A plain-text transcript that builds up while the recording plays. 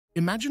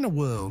Imagine a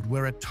world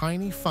where a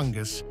tiny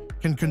fungus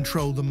can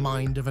control the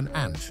mind of an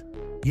ant.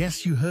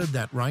 Yes, you heard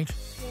that right.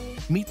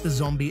 Meet the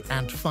zombie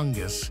ant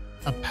fungus,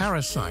 a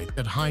parasite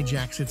that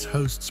hijacks its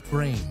host's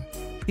brain.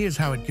 Here's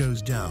how it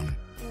goes down.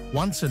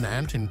 Once an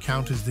ant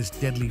encounters this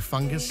deadly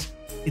fungus,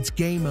 it's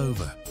game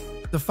over.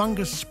 The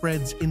fungus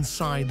spreads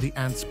inside the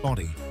ant's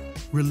body,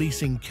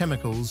 releasing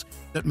chemicals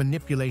that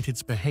manipulate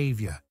its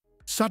behavior.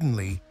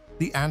 Suddenly,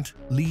 the ant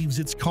leaves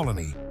its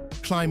colony,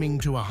 climbing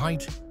to a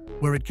height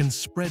where it can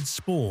spread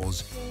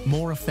spores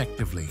more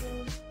effectively.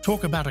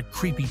 Talk about a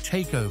creepy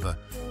takeover,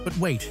 but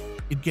wait,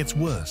 it gets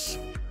worse.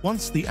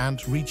 Once the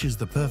ant reaches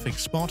the perfect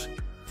spot,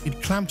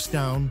 it clamps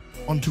down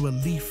onto a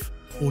leaf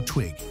or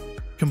twig,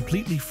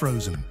 completely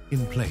frozen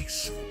in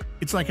place.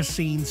 It's like a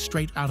scene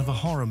straight out of a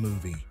horror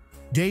movie.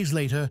 Days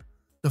later,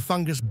 the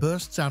fungus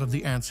bursts out of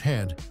the ant's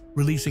head,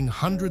 releasing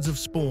hundreds of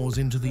spores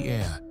into the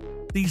air.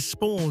 These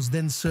spores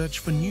then search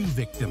for new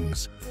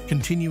victims,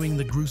 continuing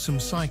the gruesome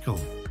cycle.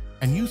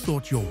 And you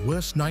thought your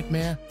worst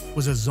nightmare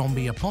was a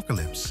zombie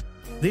apocalypse.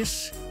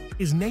 This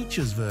is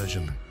nature's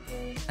version,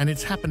 and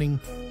it's happening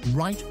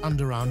right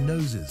under our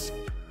noses.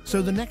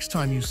 So the next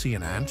time you see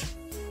an ant,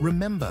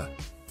 remember,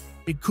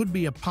 it could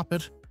be a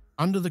puppet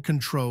under the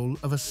control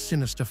of a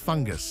sinister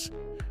fungus,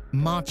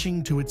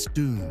 marching to its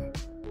doom.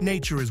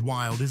 Nature is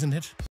wild, isn't it?